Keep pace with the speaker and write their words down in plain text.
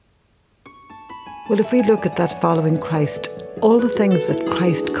Well, if we look at that following Christ, all the things that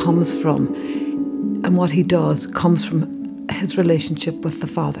Christ comes from and what he does comes from his relationship with the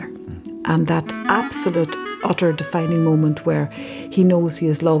Father. And that absolute, utter defining moment where he knows he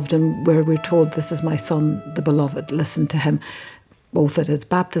is loved and where we're told, this is my son, the beloved, listen to him, both at his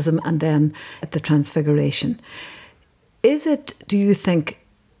baptism and then at the transfiguration. Is it, do you think,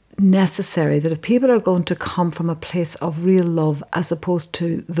 necessary that if people are going to come from a place of real love as opposed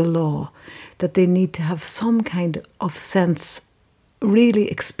to the law, that they need to have some kind of sense,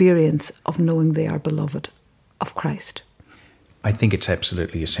 really experience of knowing they are beloved of Christ? I think it's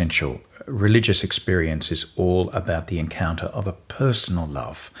absolutely essential. Religious experience is all about the encounter of a personal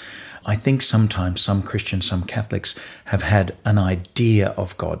love. I think sometimes some Christians, some Catholics have had an idea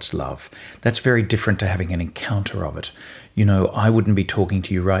of God's love. That's very different to having an encounter of it. You know, I wouldn't be talking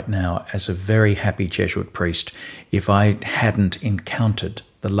to you right now as a very happy Jesuit priest if I hadn't encountered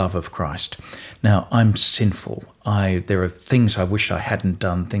the love of Christ. Now, I'm sinful. There are things I wish I hadn't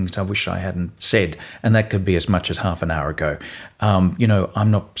done, things I wish I hadn't said, and that could be as much as half an hour ago.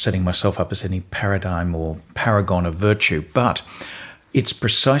 I'm not setting myself up as any paradigm or paragon of virtue, but it's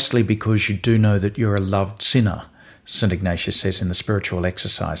precisely because you do know that you're a loved sinner. St. Ignatius says in the spiritual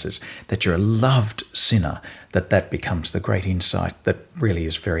exercises that you're a loved sinner, that becomes the great insight that really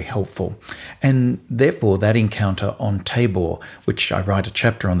is very helpful. And therefore, that encounter on Tabor, which I write a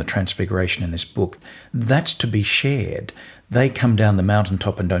chapter on the Transfiguration in this book, that's to be shared. They come down the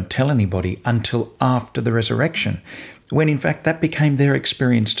mountaintop and don't tell anybody until after the resurrection, when in fact that became their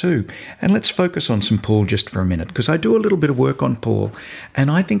experience too. And let's focus on St. Paul just for a minute, because I do a little bit of work on Paul,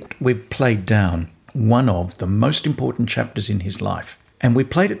 and I think we've played down one of the most important chapters in his life. And we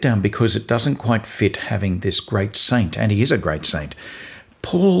played it down because it doesn't quite fit having this great saint, and he is a great saint.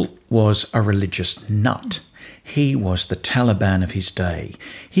 Paul was a religious nut. He was the Taliban of his day.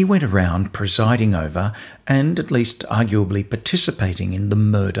 He went around presiding over and at least arguably participating in the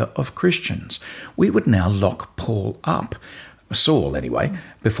murder of Christians. We would now lock Paul up, Saul anyway,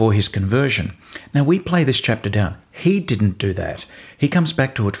 before his conversion. Now we play this chapter down. He didn't do that. He comes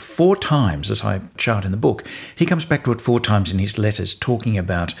back to it 4 times, as I chart in the book. He comes back to it 4 times in his letters, talking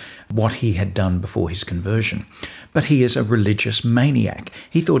about what he had done before his conversion. But he is a religious maniac.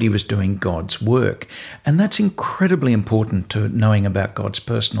 He thought he was doing God's work. And that's incredibly important to knowing about God's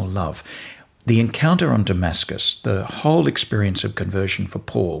personal love. The encounter on Damascus, the whole experience of conversion for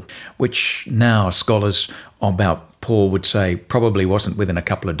Paul, which now scholars about Paul would say probably wasn't within a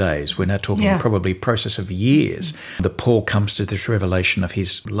couple of days. We're now talking probably a process of years. That Paul comes to this revelation of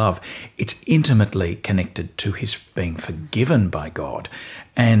his love. It's intimately connected to his being forgiven by God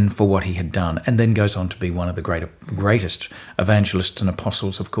and for what he had done, and then goes on to be one of the greatest evangelists and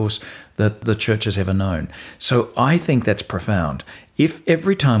apostles, of course, that the church has ever known. So I think that's profound. If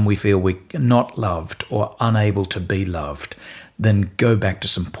every time we feel we're not loved or unable to be loved, then go back to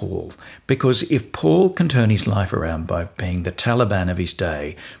St. Paul. Because if Paul can turn his life around by being the Taliban of his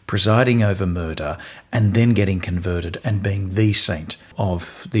day, presiding over murder, and then getting converted and being the saint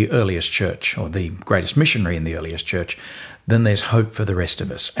of the earliest church, or the greatest missionary in the earliest church, then there's hope for the rest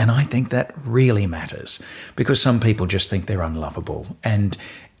of us. And I think that really matters, because some people just think they're unlovable, and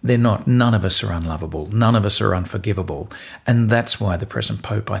they're not. None of us are unlovable. None of us are unforgivable. And that's why the present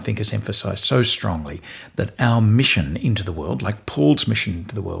Pope, I think, has emphasised so strongly that our mission into the world, like Paul's mission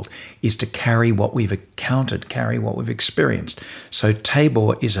into the world, is to carry what we've encountered, carry what we've experienced. So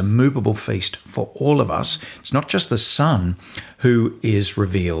Tabor is a movable feast for all of us. It's not just the Son who is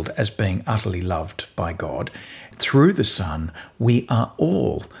revealed as being utterly loved by God. Through the Son, we are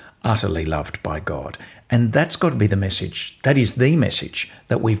all utterly loved by God. And that's got to be the message. That is the message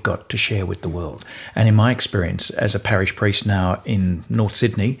that we've got to share with the world. And in my experience as a parish priest now in North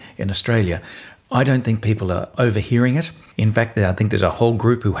Sydney in Australia, I don't think people are overhearing it. In fact, I think there's a whole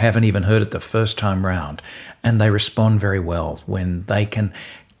group who haven't even heard it the first time round. And they respond very well when they can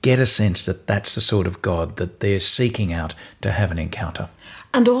get a sense that that's the sort of God that they're seeking out to have an encounter.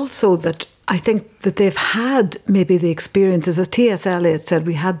 And also that I think that they've had maybe the experiences, as T.S. Eliot said,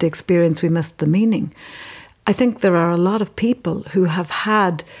 we had the experience, we missed the meaning. I think there are a lot of people who have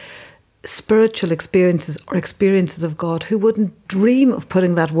had spiritual experiences or experiences of God who wouldn't dream of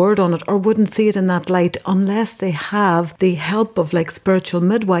putting that word on it or wouldn't see it in that light unless they have the help of like spiritual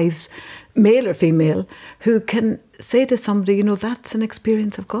midwives, male or female, who can say to somebody, you know, that's an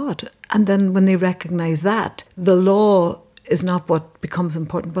experience of God. And then when they recognise that, the law is not what becomes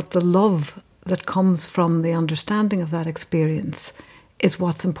important, but the love that comes from the understanding of that experience is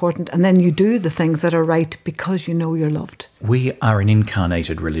what's important. And then you do the things that are right because you know you're loved. We are an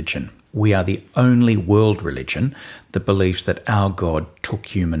incarnated religion. We are the only world religion that believes that our God took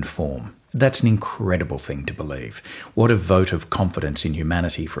human form. That's an incredible thing to believe. What a vote of confidence in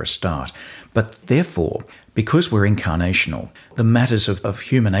humanity for a start. But therefore, because we're incarnational, the matters of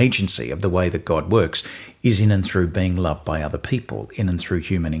human agency, of the way that God works, is in and through being loved by other people, in and through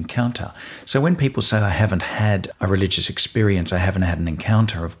human encounter. So when people say, I haven't had a religious experience, I haven't had an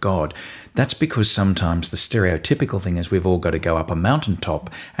encounter of God, that's because sometimes the stereotypical thing is we've all got to go up a mountaintop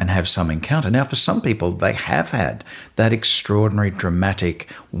and have some encounter. Now, for some people, they have had that extraordinary, dramatic,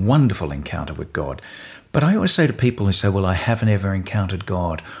 wonderful encounter with God. But I always say to people who say, well, I haven't ever encountered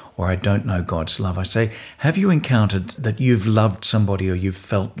God, or I don't know God's love, I say, have you encountered that you've loved somebody or you've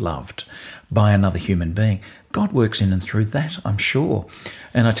felt loved by another human being? God works in and through that, I'm sure.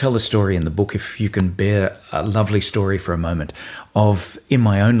 And I tell the story in the book, if you can bear a lovely story for a moment, of in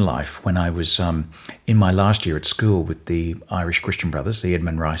my own life when I was in my last year at school with the Irish Christian brothers, the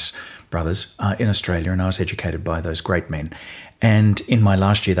Edmund Rice brothers in Australia, and I was educated by those great men. And in my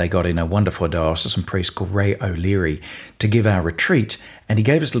last year, they got in a wonderful diocesan priest called Ray O'Leary to give our retreat. And he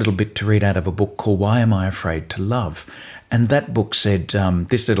gave us a little bit to read out of a book called Why Am I Afraid to Love? And that book said,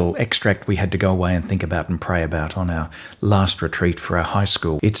 this little extract we had to go away and think about and pray about on our last retreat for our high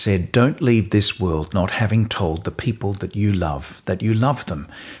school. It said, don't leave this world not having told the people that you love them.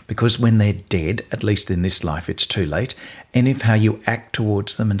 Because when they're dead, at least in this life, it's too late. And if how you act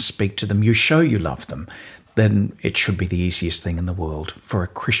towards them and speak to them, you show you love them, then it should be the easiest thing in the world for a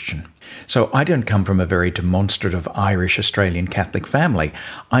Christian. So I don't come from a very demonstrative Irish Australian Catholic family.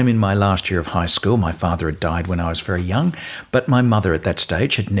 I'm in my last year of high school. My father had died when I was very young, but my mother at that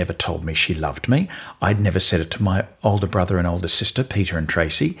stage had never told me she loved me. I'd never said it to my older brother and older sister, Peter and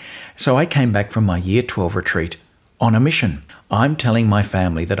Tracy. So I came back from my Year 12 retreat on a mission. I'm telling my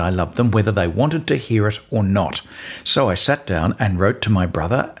family that I love them, whether they wanted to hear it or not. So I sat down and wrote to my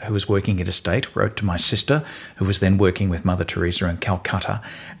brother, who was working at a state, wrote to my sister, who was then working with Mother Teresa in Calcutta,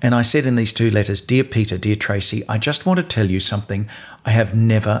 and I said in these 2 letters, Dear Peter, dear Tracy, I just want to tell you something I have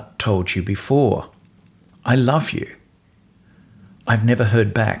never told you before. I love you. I've never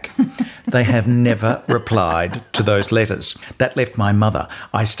heard back. They have never replied to those letters. That left my mother.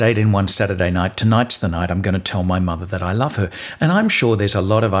 I stayed in one Saturday night. Tonight's the night I'm going to tell my mother that I love her. And I'm sure there's a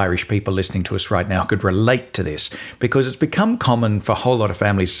lot of Irish people listening to us right now who could relate to this, because it's become common for a whole lot of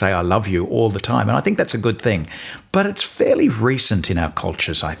families to say, I love you all the time. And I think that's a good thing. But it's fairly recent in our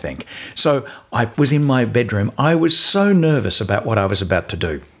cultures, I think. So I was in my bedroom. I was so nervous about what I was about to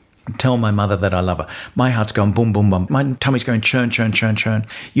do. Tell my mother that I love her. My heart's going boom, boom, boom. My tummy's going churn, churn, churn, churn.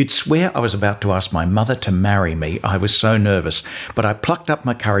 You'd swear I was about to ask my mother to marry me. I was so nervous. But I plucked up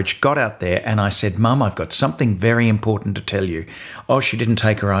my courage, got out there, and I said, Mum, I've got something very important to tell you. Oh, she didn't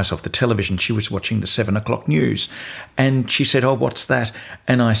take her eyes off the television. She was watching the 7 o'clock news. And she said, oh, what's that?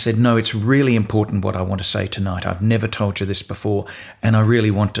 And I said, no, it's really important what I want to say tonight. I've never told you this before, and I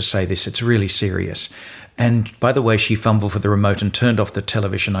really want to say this. It's really serious. And by the way, she fumbled for the remote and turned off the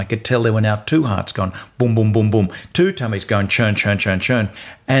television. I could tell there were now 2 hearts going boom, boom, boom, boom, 2 tummies going churn, churn, churn, churn.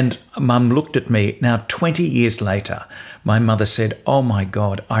 And Mum looked at me. Now, 20 years later, my mother said, oh my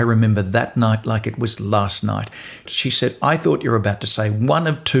God, I remember that night like it was last night. She said, I thought you were about to say one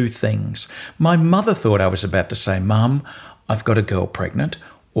of 2 things. My mother thought I was about to say, Mum, I've got a girl pregnant,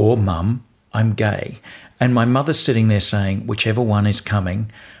 or Mum, I'm gay. And my mother's sitting there saying, whichever one is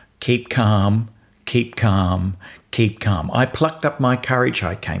coming, keep calm, keep calm, keep calm. I plucked up my courage.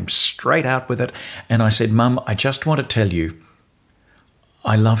 I came straight out with it. And I said, Mum, I just want to tell you,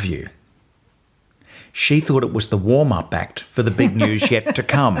 I love you. She thought it was the warm-up act for the big news yet to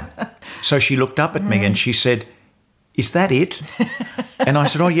come. So she looked up at me and she said, is that it? And I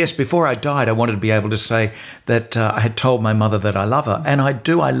said, oh, yes, before I died, I wanted to be able to say that I had told my mother that I love her. And I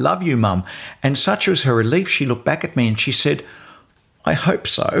do. I love you, Mum. And such was her relief, she looked back at me and she said, I hope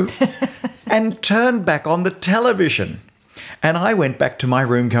so, and turned back on the television. And I went back to my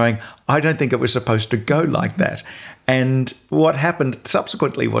room going, I don't think it was supposed to go like that. And what happened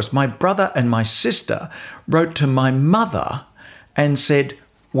subsequently was my brother and my sister wrote to my mother and said,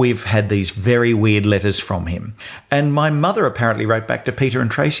 we've had these very weird letters from him. And my mother apparently wrote back to Peter and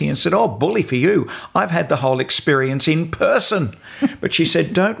Tracy and said, oh, bully for you. I've had the whole experience in person. But she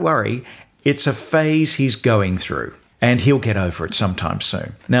said, don't worry, it's a phase he's going through. And he'll get over it sometime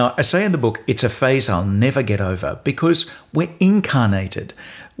soon. Now, I say in the book, it's a phase I'll never get over because we're incarnated.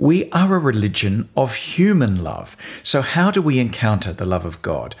 We are a religion of human love. So how do we encounter the love of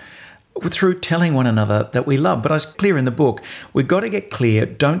God? Through telling one another that we love. But I was clear in the book, we've got to get clear.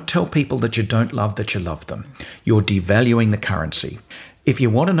 Don't tell people that you don't love that you love them. You're devaluing the currency. If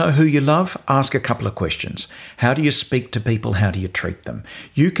you want to know who you love, ask a couple of questions. How do you speak to people? How do you treat them?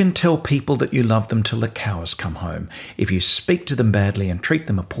 You can tell people that you love them till the cows come home. If you speak to them badly and treat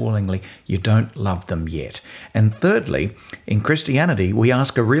them appallingly, you don't love them yet. And thirdly, in Christianity, we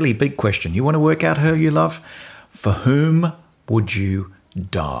ask a really big question. You want to work out who you love? For whom would you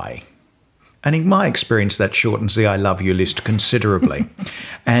die? And in my experience, that shortens the I love you list considerably.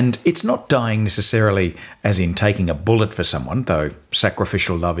 And it's not dying necessarily as in taking a bullet for someone, though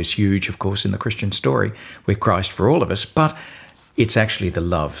sacrificial love is huge, of course, in the Christian story with Christ for all of us. But it's actually the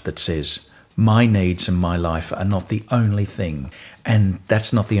love that says, my needs and my life are not the only thing. And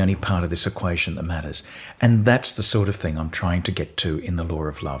that's not the only part of this equation that matters. And that's the sort of thing I'm trying to get to in the law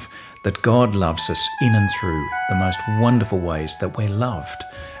of love, that God loves us in and through the most wonderful ways that we're loved.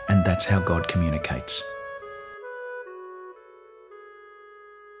 And that's how God communicates.